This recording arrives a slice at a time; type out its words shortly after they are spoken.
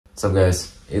What's up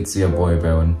guys, it's your boy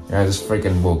Bowen. I just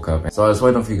freaking woke up. So as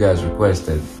one of you guys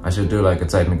requested, I should do like a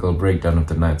technical breakdown of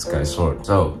the Night Sky Sword.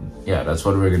 So yeah, that's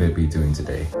what we're gonna be doing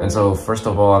today. And so first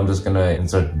of all, I'm just gonna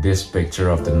insert this picture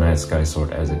of the Night Sky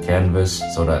Sword as a canvas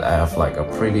so that I have like a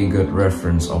pretty good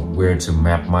reference of where to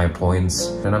map my points.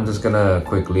 Then I'm just gonna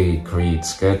quickly create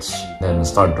sketch, then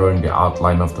start drawing the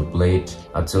outline of the blade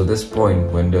until this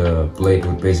point when the blade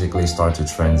would basically start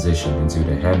to transition into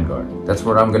the handguard. That's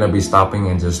where I'm gonna be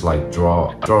stopping and just like draw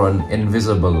an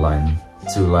invisible line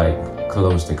to like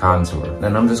close the contour.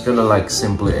 Then I'm just gonna like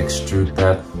simply extrude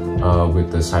that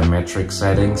with the symmetric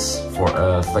settings for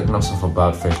a thickness of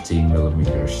about 15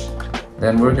 millimeters.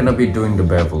 Then we're gonna be doing the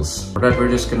bevels. For that, we're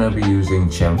just gonna be using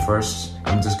chamfers.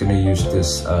 I'm just gonna use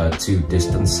this 2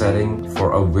 distance setting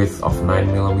for a width of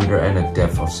 9mm and a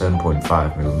depth of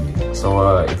 7.5mm.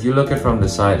 So if you look at it from the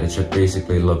side, it should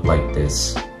basically look like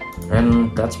this.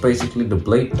 And that's basically the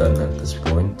blade done at this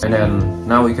point. And then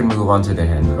now we can move on to the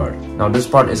handguard. Now this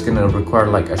part is gonna require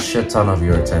like a shit ton of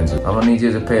your attention. I'm gonna need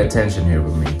you to pay attention here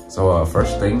with me. So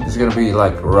first thing is gonna be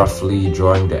like roughly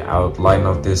drawing the outline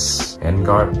of this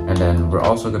handguard. And then we're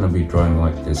also gonna be drawing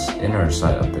like this inner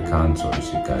side of the contour,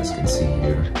 as you guys can see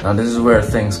here. Now this is where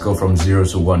things go from 0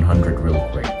 to 100 real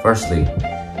quick. Firstly,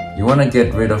 you wanna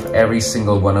get rid of every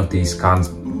single one of these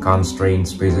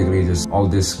constraints, basically just all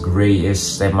this grayish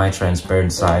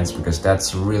semi-transparent sides, because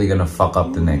that's really gonna fuck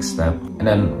up the next step. And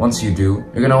then once you do,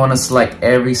 you're gonna want to select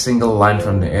every single line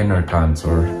from the inner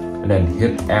contour and then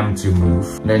hit M to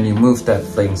move. And then you move that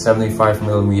thing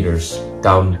 75mm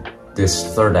down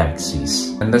this third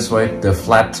axis. And this way, the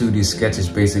flat 2D sketch is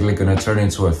basically gonna turn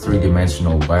into a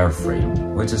 3-dimensional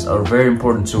wireframe, which is a very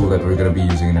important tool that we're gonna be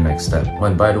using in the next step.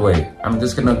 But by the way, I'm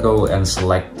just gonna go and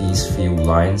select these few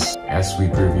lines as we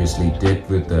previously did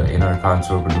with the inner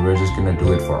contour, but we're just gonna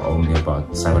do it for only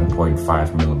about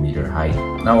 7.5mm height.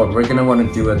 Now what we're gonna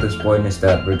wanna do at this point is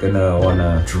that we're gonna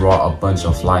wanna draw a bunch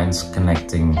of lines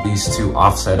connecting these 2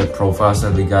 offsetted profiles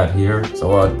that we got here.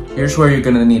 So here's where you're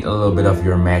gonna need a little bit of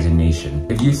your imagination.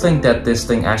 If you think that this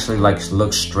thing actually like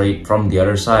looks straight from the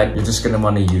other side, you're just gonna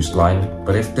want to use line.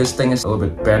 But if this thing is a little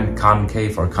bit bent,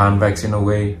 concave or convex in a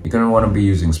way, you're gonna want to be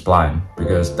using spline,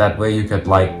 because that way you could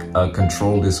like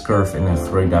control this curve in a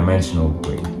 3-dimensional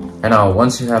way. And now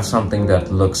once you have something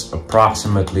that looks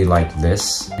approximately like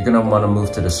this, you're gonna want to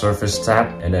move to the surface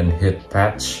tab and then hit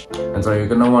patch. And so you're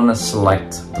gonna want to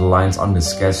select the lines on the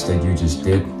sketch that you just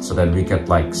did so that we could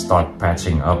like start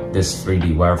patching up this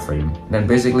 3D wireframe. Then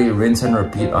basically rinse and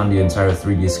repeat on the entire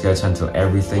 3D sketch until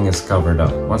everything is covered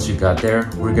up. Once you got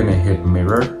there, we're gonna hit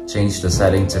mirror, change the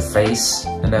setting to face,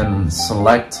 and then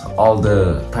select all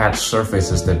the patch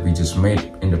surfaces that we just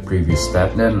made in the previous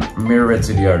step. Then mirror it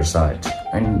to the other side.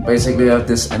 And basically have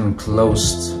this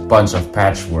enclosed bunch of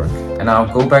patchwork. And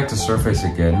I'll go back to surface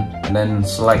again and then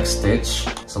select stitch,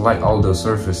 select all those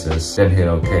surfaces, then hit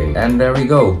OK. And there we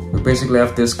go. We basically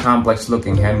have this complex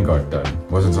looking handguard done.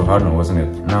 Wasn't so hard, no, wasn't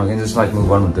it? Now we can just like move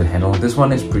on with the handle. This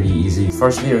one is pretty easy.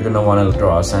 Firstly, you're gonna want to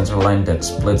draw a center line that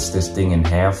splits this thing in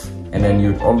half. And then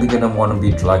you're only gonna want to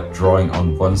be like drawing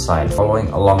on one side, following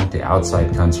along the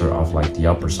outside contour of like the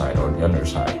upper side or the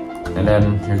underside. And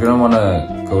then you're gonna want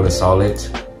to go to solid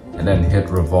and then hit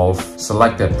revolve,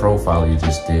 select that profile you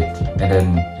just did, and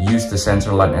then use the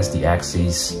center line as the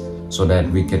axis so that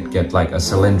we could get like a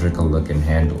cylindrical looking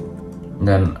handle. And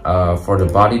then for the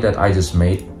body that I just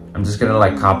made, I'm just gonna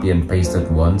like copy and paste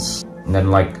it once and then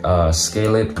like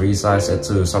scale it, resize it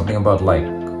to something about like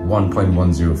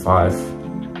 1.105.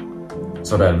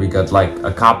 So that we got like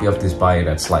a copy of this body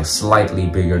that's like slightly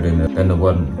bigger than the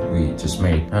one we just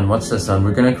made. And once that's done,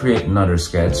 we're gonna create another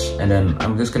sketch, and then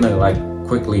I'm just gonna like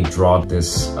quickly draw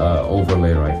this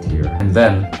overlay right here. And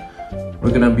then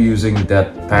we're gonna be using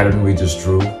that pattern we just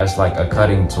drew as like a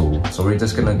cutting tool. So we're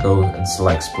just gonna go and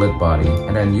select split body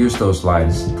and then use those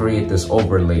lines to create this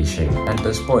overlay shape. At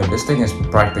this point, this thing is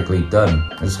practically done.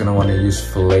 I'm just gonna want to use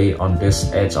fillet on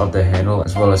this edge of the handle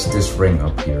as well as this ring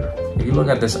up here. If you look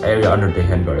at this area under the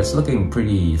handguard, it's looking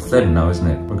pretty thin now, isn't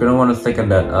it? We're gonna want to thicken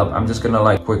that up. I'm just gonna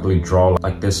like quickly draw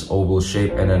like this oval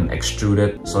shape and then extrude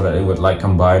it so that it would like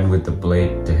combine with the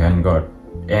blade, the handguard,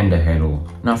 and the handle.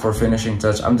 Now for finishing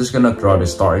touch, I'm just gonna draw the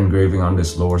star engraving on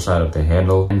this lower side of the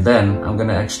handle, and then I'm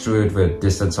gonna extrude it with a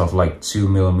distance of like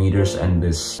 2mm and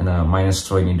this minus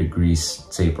 20 degrees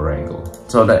taper angle.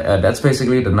 So that's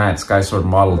basically the Night Sky Sword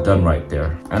model done right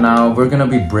there. And now we're gonna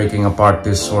be breaking apart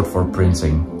this sword for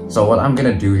printing. So what I'm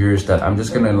gonna do here is that I'm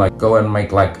just gonna like go and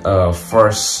make like a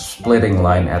first splitting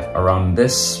line at around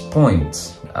this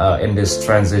point in this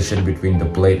transition between the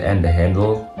blade and the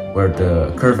handle, where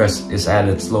the curve is at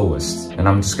its lowest. And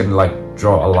I'm just gonna like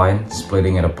draw a line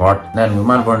splitting it apart. Then we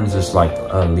might want to just like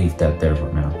leave that there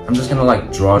for now. I'm just gonna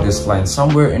like draw this line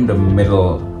somewhere in the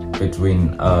middle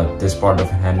between this part of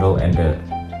the handle and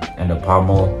the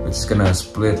pommel, which is gonna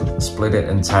split it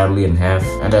entirely in half.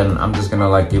 And then I'm just gonna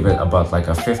like give it about like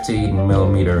a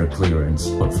 15mm clearance.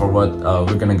 But for what,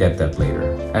 we're gonna get that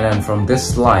later. And then from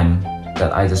this line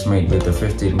that I just made with the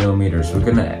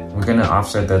 15mm, we're gonna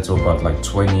offset that to about like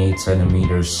 28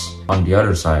 centimeters on the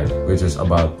other side, which is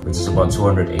about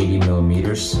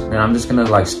 280mm. And I'm just gonna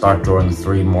like start drawing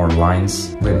 3 more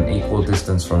lines with an equal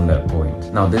distance from that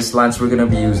point. Now these lines, we're gonna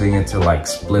be using it to like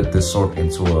split the sword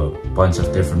into a bunch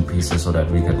of different pieces so that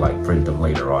we could like print them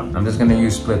later on. I'm just gonna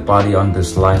use split body on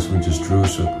these lines we just drew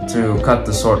to cut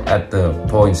the sword at the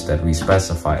points that we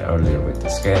specified earlier with the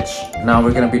sketch. Now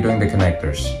we're gonna be doing the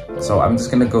connectors. So I'm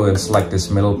just gonna go and select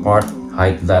this middle part,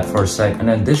 hide that for a sec, and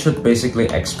then this should basically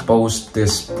expose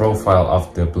this profile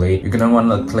of the blade. You're gonna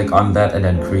want to click on that and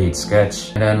then create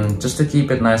sketch. And then just to keep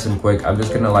it nice and quick, I'm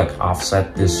just gonna like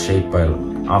offset this shape by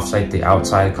offset the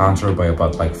outside contour by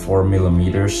about like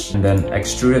 4mm, and then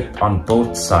extrude it on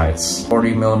both sides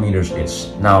 40mm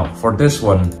each. Now for this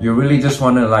one, you really just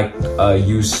want to like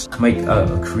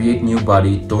create new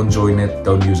body. Don't join it,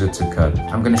 don't use it to cut.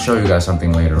 I'm gonna show you guys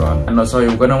something later on. And also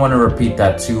you're gonna want to repeat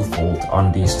that twofold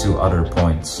on these 2 other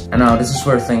points. And now this is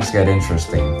where things get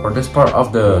interesting. For this part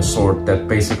of the sword that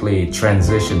basically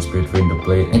transitions between the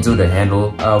blade into the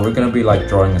handle, we're gonna be like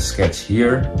drawing a sketch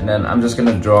here, and then I'm just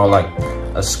gonna draw like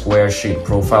a square shape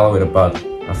profile with about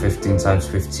a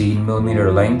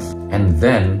 15x15mm length, and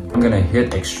then I'm gonna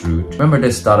hit extrude. Remember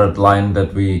this dotted line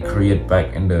that we created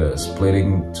back in the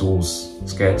splitting tools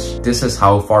sketch? This is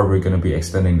how far we're gonna be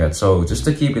extending that. So just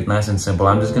to keep it nice and simple,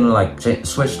 I'm just gonna like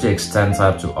switch the extend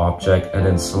type to object and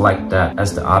then select that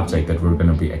as the object that we're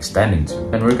gonna be extending to.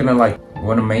 And we're gonna like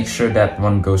want to make sure that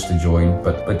one goes to join,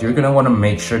 but you're gonna want to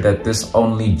make sure that this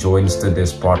only joins to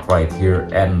this part right here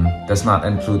and does not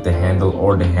include the handle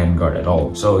or the handguard at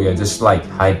all. So yeah, just like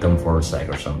hide them for a sec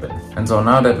or something. And so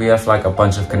now that we have like a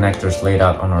bunch of connectors laid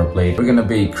out on our blade, we're gonna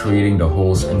be creating the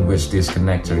holes in which this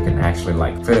connector can actually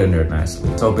like fit in there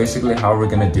nicely. So basically how we're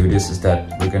gonna do this is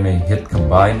that we're gonna hit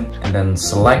combine and then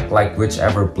select like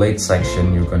whichever blade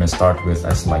section you're gonna start with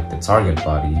as like the target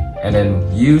body, and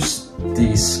then use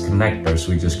these connectors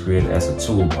we just created as a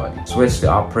tool body. Switch the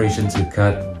operation to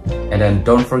cut, and then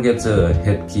don't forget to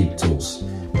hit keep tools.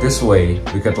 This way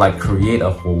we could like create a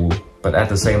hole, but at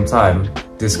the same time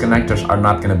these connectors are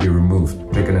not gonna be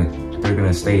removed. They're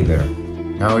gonna stay there.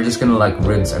 Now we're just gonna like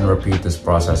rinse and repeat this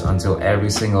process until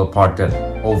every single part that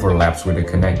overlaps with the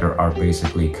connector are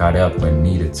basically cut out when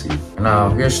needed to. Now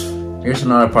here's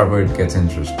another part where it gets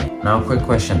interesting. Now quick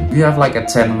question, if you have like a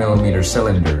 10mm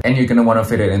cylinder and you're gonna want to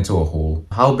fit it into a hole,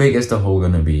 how big is the hole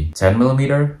gonna be?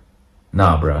 10mm?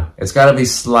 Nah bruh, it's gotta be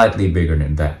slightly bigger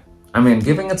than that. I mean,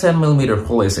 giving a 10mm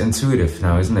hole is intuitive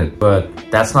now, isn't it? But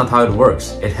that's not how it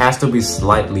works. It has to be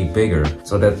slightly bigger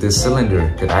so that this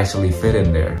cylinder could actually fit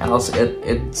in there, else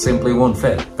it simply won't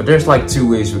fit. But there's like 2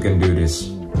 ways we can do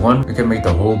this. 1, we can make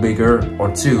the hole bigger, or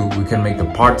 2, we can make the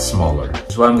part smaller.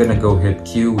 That's why I'm gonna go hit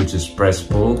Q, which is press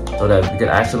pull, so that we can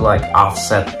actually like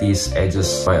offset these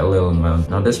edges by a little amount.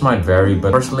 Now this might vary,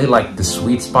 but personally like the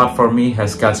sweet spot for me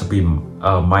has got to be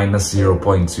minus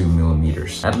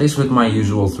 0.2mm. At least with my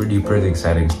usual 3D printing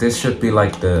settings, this should be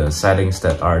like the settings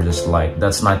that are just like,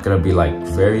 that's not gonna be like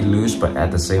very loose, but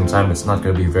at the same time it's not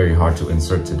gonna be very hard to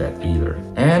insert to that either.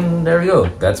 And there we go,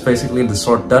 that's basically the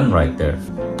sword done right there.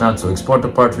 Now to export the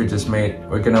part we just made,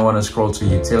 we're gonna want to scroll to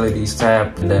Utilities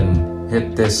tab, and then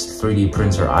hit this 3D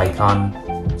printer icon,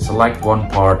 select one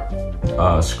part,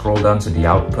 scroll down to the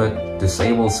output,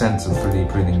 disable send to 3D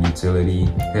printing utility,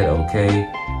 hit OK,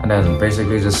 and then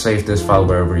basically just save this file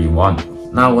wherever you want.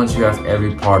 Now once you have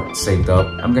every part saved up,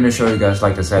 I'm gonna show you guys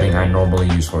like the setting I normally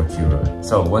use for Cura.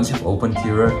 So once you've opened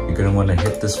Cura, you're gonna want to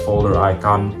hit this folder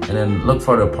icon and then look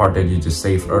for the part that you just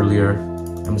saved earlier.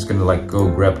 I'm just gonna like go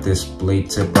grab this blade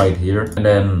tip right here, and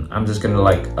then I'm just gonna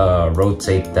like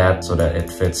rotate that so that it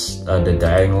fits the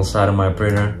diagonal side of my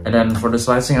printer. And then for the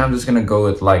slicing, I'm just gonna go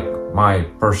with like my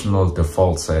personal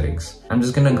default settings. I'm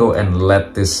just gonna go and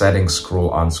let this setting scroll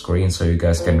on screen so you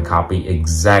guys can copy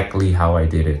exactly how I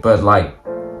did it. But like,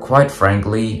 quite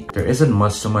frankly, there isn't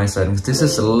much to my settings. This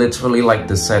is literally like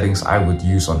the settings I would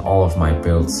use on all of my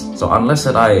builds. So unless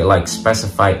that I like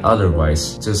specify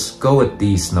otherwise, just go with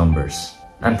these numbers.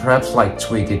 And perhaps like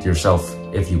tweak it yourself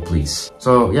if you please.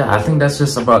 So yeah, I think that's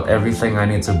just about everything I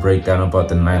need to break down about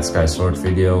the Night Sky Sword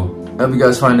video. I hope you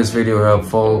guys find this video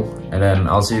helpful, and then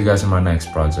I'll see you guys in my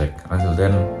next project. Until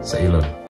then, say hello.